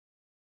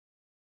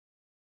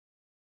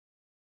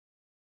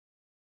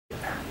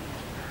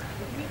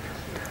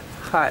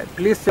Hi,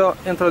 please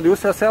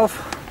introduce yourself.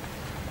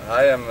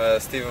 Hi, I'm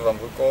Steven Van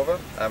Broeckhoven.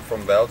 I'm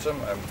from Belgium.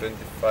 I'm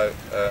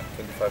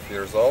 25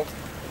 years old,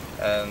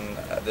 and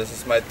this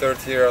is my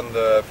third year on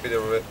the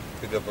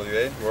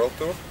PWA World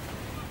Tour.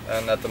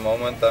 And at the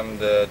moment, I'm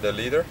the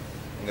leader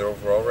in the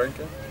overall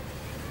ranking.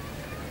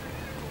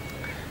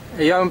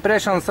 Your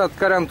impressions at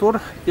current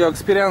tour, your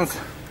experience?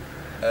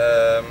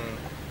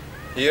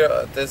 Here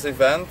at this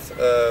event,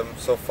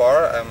 so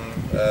far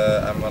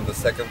I'm on the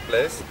second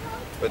place,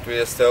 but we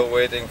are still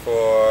waiting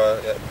for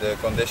the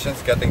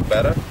conditions getting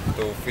better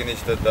to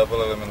finish the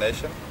double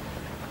elimination.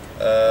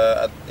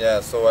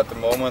 So at the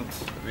moment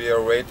we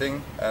are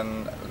waiting,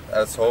 and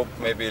let's hope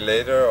maybe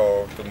later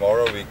or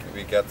tomorrow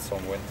we get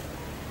some wind.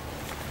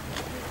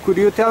 Could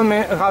you tell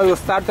me how you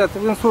started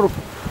windsurf?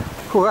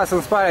 Who has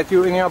inspired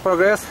you in your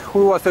progress?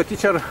 Who was your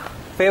teacher,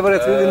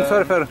 favorite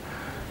windsurfer?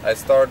 I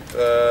started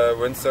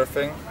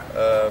windsurfing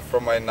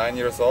from my 9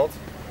 years old.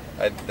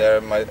 I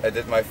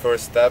did my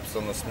first steps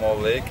on a small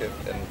lake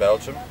in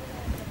Belgium.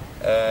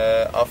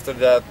 After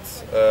that,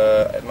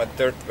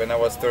 when I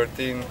was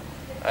 13,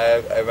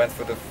 I went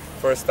for the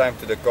first time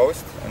to the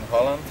coast in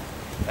Holland,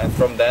 and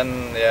from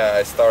then,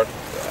 I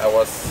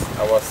was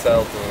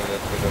sold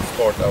to the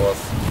sport.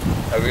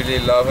 I really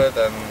love it,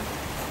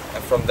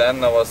 and from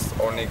then I was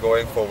only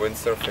going for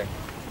windsurfing,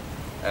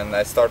 and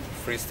I started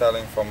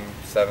freestyling from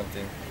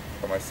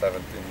my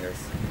 17 years.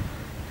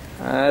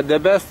 The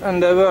best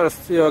and the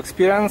worst you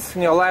experience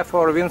in your life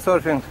for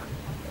windsurfing?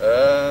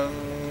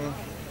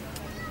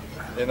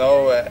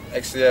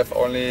 Actually I have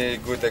only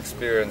good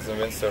experience in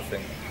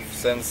windsurfing.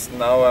 Since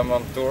now I'm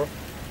on tour,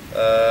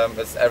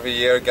 it's every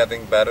year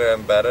getting better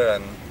and better,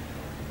 and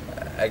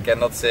I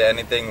cannot say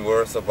anything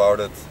worse about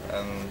it.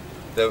 And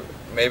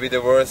maybe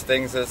the worst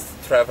things is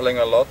traveling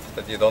a lot,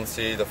 that you don't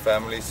see the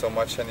family so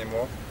much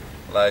anymore.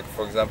 Like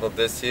for example,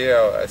 this year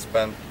I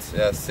spent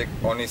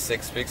only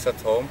 6 weeks at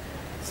home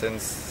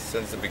since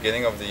the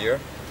beginning of the year.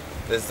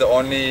 This is the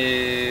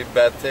only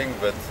bad thing,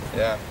 but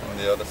on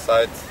the other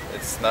side,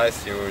 it's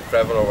nice. You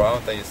travel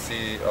around and you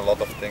see a lot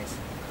of things.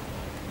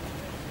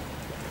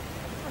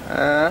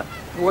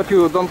 What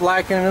you don't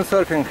like in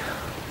windsurfing?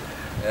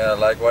 Yeah,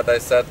 like what I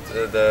said,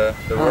 the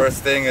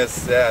worst thing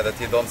is that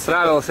you don't see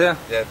travels.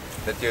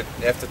 That you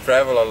have to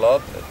travel a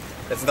lot.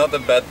 It's not a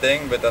bad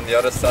thing, but on the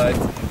other side,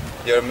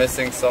 you're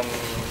missing some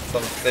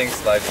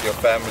things like your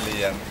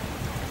family, and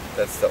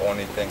that's the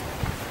only thing.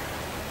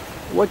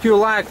 What you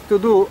like to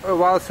do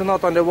whilst you're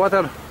not on the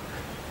water?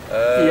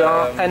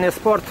 Any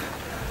sport?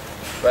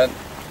 But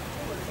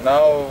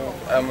now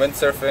I'm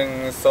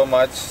windsurfing so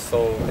much,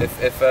 so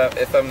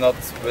if I'm not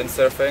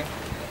windsurfing,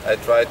 I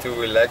try to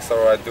relax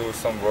or I do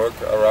some work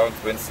around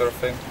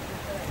windsurfing.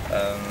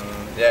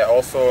 And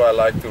also I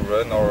like to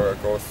run or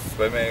go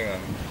swimming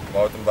and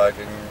mountain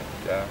biking,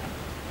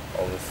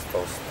 all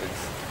those things.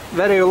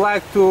 Where do you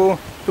like to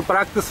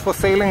practice for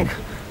sailing?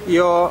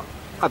 You're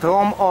at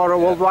home or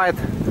worldwide?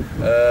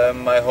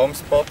 My home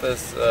spot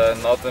is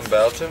not in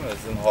Belgium,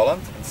 it's in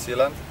Holland, in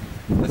Zeeland.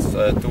 It's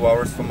 2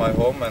 hours from my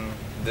home, and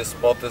this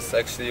spot is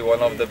actually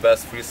one of the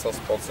best freestyle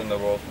spots in the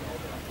world.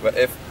 But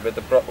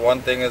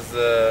one thing is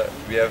the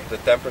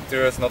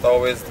temperature is not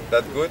always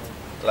that good.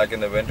 Like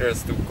in the winter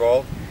it's too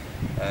cold,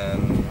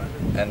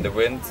 and the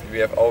wind,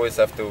 we always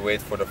have to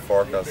wait for the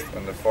forecast.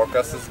 When the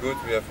forecast is good,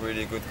 we have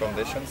really good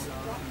conditions.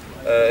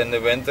 In the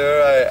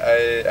winter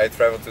I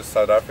travel to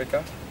South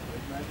Africa.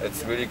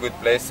 It's a really good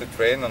place to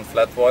train on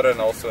flat water and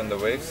also in the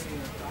waves.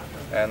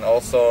 And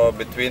also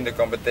between the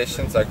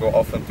competitions I go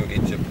often to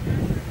Egypt.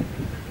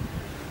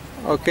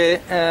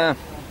 Okay,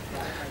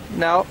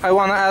 now I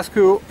want to ask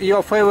you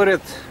your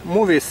favorite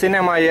movie,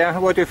 cinema,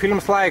 what your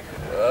films like,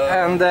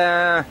 and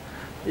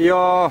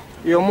your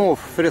move,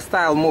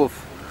 freestyle move,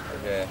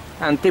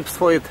 and tips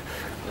for it.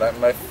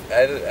 Like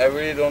I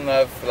really don't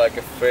have like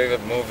a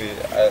favorite movie.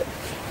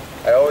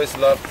 I always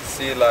love to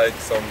see like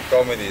some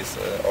comedies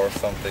or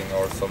something,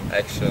 or some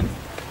action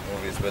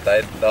movies, but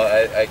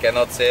I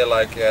cannot say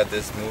like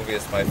this movie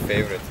is my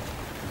favorite,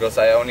 because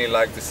I only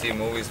like to see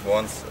movies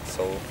once,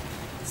 so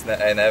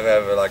I never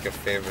have like a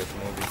favorite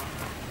movie.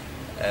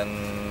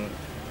 And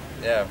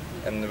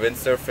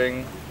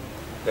windsurfing,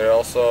 there are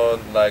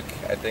also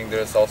I think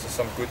there's also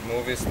some good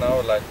movies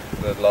now. Like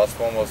the last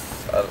one was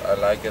I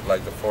like it,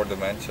 like the 4th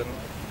Dimension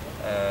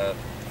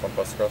from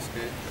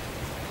Broeckhoven.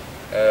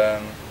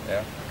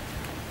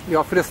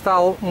 Your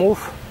freestyle move?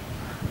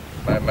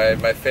 My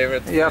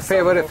favorite. Your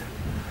favorite?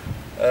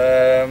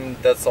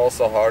 That's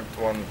also a hard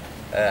one.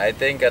 I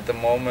think at the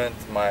moment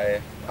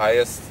my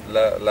highest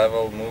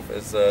level move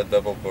is a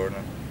double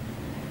burner.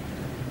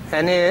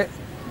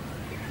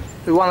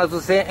 You wanted to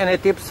say any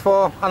tips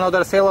for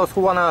another sailors who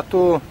wanna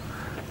to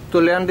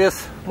learn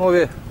this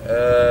movie?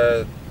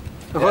 To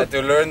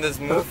learn this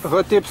move.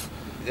 What tips?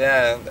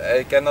 Yeah,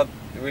 I cannot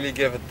really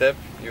give a tip.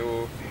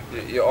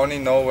 You only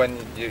know when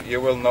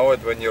you will know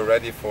it when you're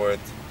ready for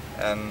it,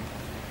 and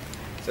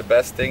the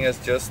best thing is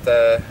just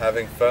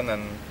having fun,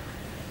 and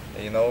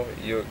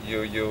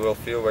you will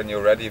feel when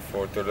you're ready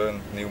to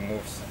learn new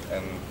moves,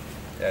 and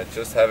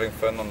just having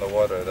fun on the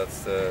water.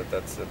 That's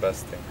the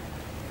best thing.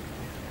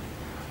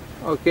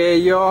 Okay,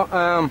 you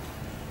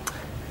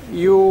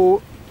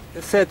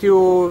said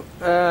you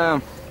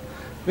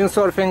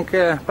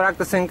windsurfing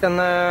practicing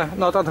and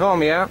not at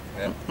home, yeah?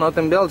 Yeah. Not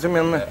in Belgium,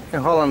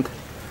 in Holland.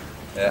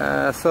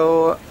 Yeah.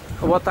 So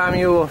what time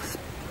you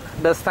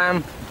best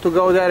time to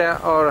go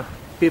there, or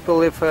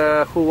people if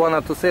who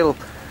wanted to sail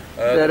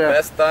The there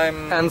best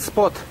time and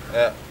spot?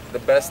 Yeah, the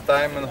best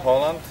time in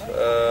Holland,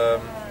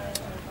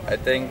 I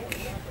think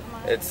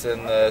it's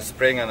in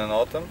spring and in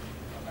autumn.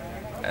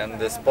 And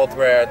the spot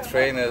where I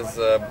train is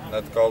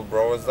that's called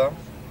Broeckhoven.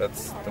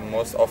 That's the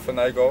most often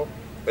I go.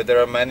 But there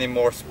are many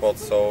more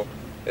spots, so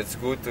it's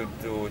good to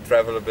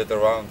travel a bit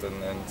around in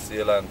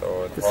Zealand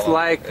or in It's Holland.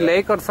 like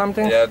lake or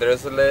something? Yeah, there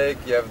is a lake.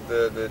 You have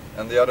the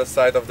on the other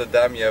side of the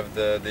dam. You have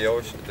the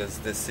ocean,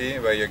 the sea,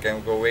 where you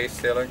can go wave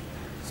sailing.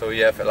 So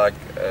you have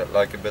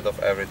like a bit of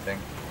everything.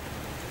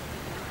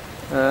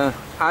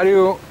 Are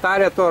you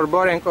tired or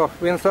boring of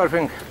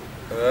windsurfing?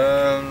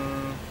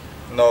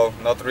 No,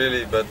 not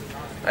really. But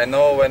I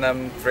know when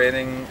I'm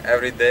training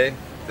every day,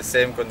 the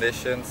same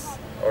conditions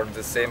or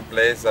the same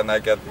place, then I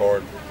get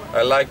bored.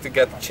 I like to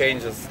get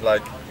changes.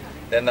 Like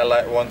then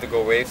I want to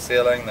go wave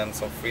sailing, then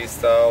some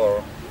freestyle,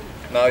 or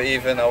now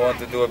even I want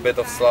to do a bit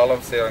of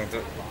slalom sailing.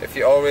 If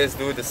you always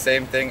do the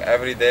same thing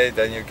every day,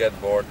 then you get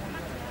bored.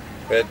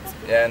 But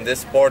yeah, in this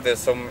sport,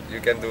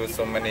 you can do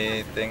so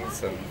many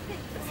things, and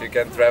if you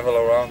can travel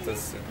around, it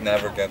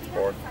never gets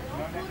bored.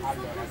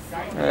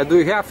 Do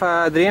you have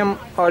a dream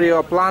or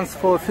your plans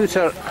for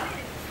future?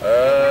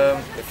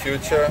 The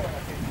future,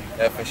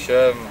 yeah, for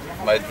sure.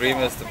 My dream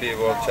is to be a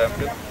world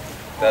champion.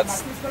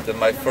 That's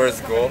my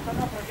first goal,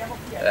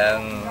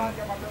 and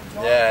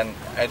yeah, and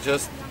I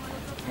just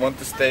want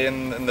to stay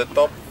in the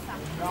top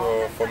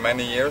for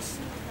many years.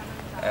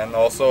 And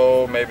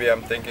also maybe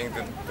I'm thinking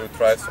to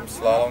try some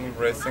slalom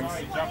racing,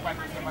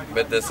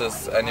 but this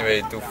is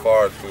anyway too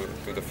far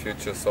to the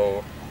future,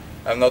 so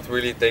I'm not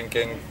really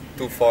thinking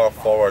too far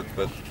forward.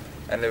 But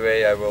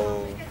anyway, I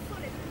will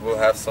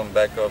have some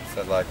backups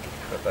that I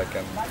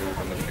can do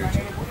in the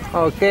future.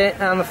 Okay,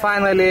 and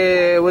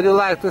finally, would you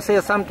like to say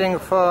something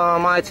for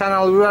my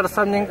channel viewers,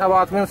 something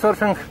about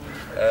windsurfing?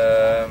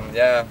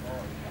 Yeah,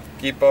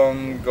 keep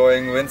on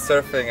going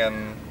windsurfing,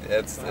 and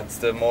it's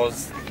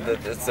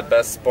the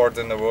best sport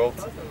in the world,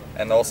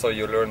 and also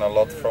you learn a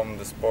lot from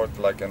the sport,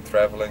 like in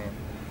traveling.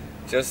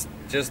 Just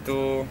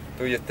do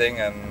your thing,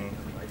 and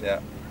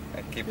yeah,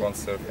 and keep on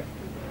surfing.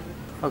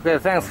 Okay,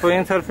 thanks for the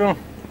interview.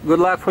 Good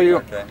luck for you.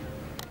 Okay.